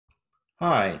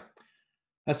Hi.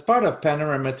 As part of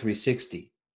Panorama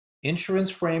 360, Insurance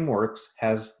Frameworks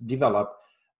has developed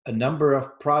a number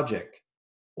of project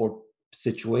or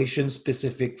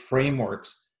situation-specific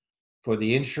frameworks for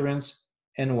the insurance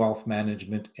and wealth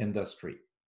management industry.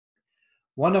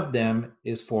 One of them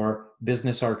is for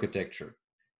business architecture.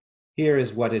 Here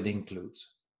is what it includes.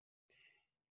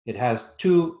 It has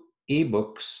two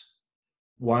ebooks,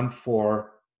 one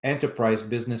for enterprise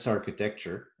business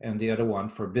architecture and the other one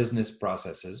for business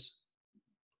processes.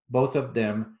 Both of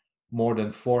them more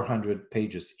than 400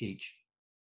 pages each.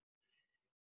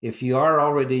 If you are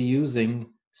already using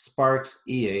Sparks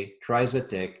EA,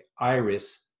 Trizatec,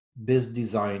 Iris,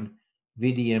 BizDesign,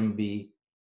 VDMB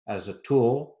as a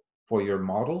tool for your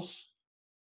models,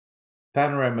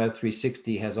 Panorama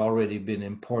 360 has already been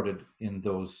imported in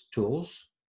those tools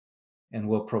and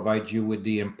will provide you with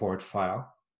the import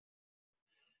file.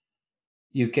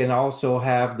 You can also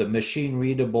have the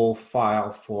machine-readable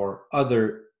file for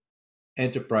other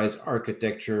enterprise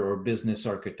architecture or business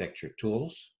architecture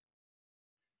tools.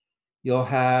 You'll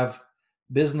have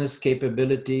business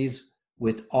capabilities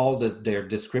with all their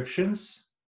descriptions,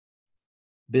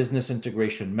 business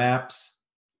integration maps,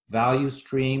 value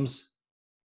streams,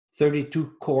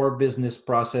 32 core business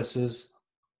processes,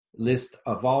 list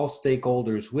of all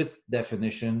stakeholders with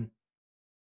definition,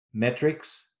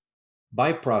 metrics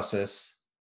by process,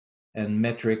 and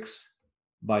metrics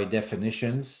by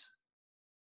definitions,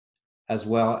 as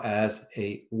well as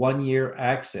a 1-year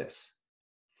access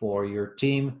for your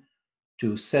team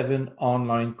to 7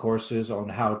 online courses on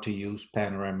how to use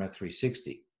Panorama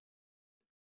 360.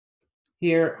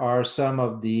 Here are some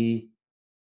of the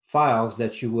files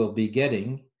that you will be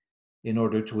getting in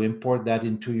order to import that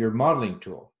into your modeling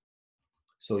tool.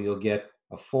 So you'll get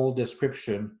a full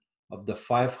description of the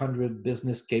 500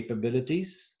 business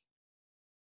capabilities.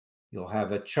 You'll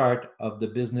have a chart of the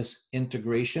business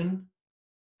integration,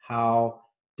 how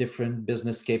different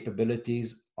business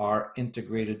capabilities are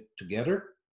integrated together,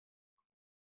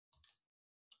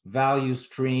 value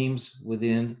streams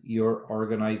within your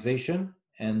organization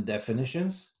and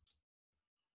definitions,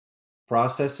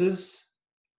 processes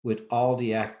with all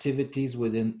the activities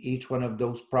within each one of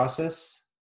those processes,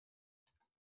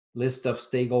 list of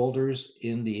stakeholders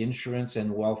in the insurance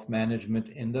and wealth management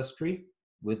industry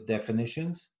with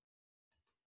definitions,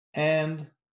 and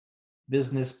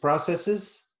business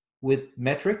processes with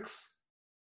metrics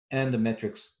and the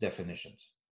metrics definitions.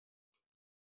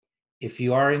 If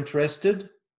you are interested,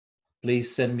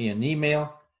 please send me an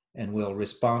email and we'll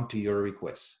respond to your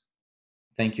requests.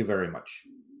 Thank you very much.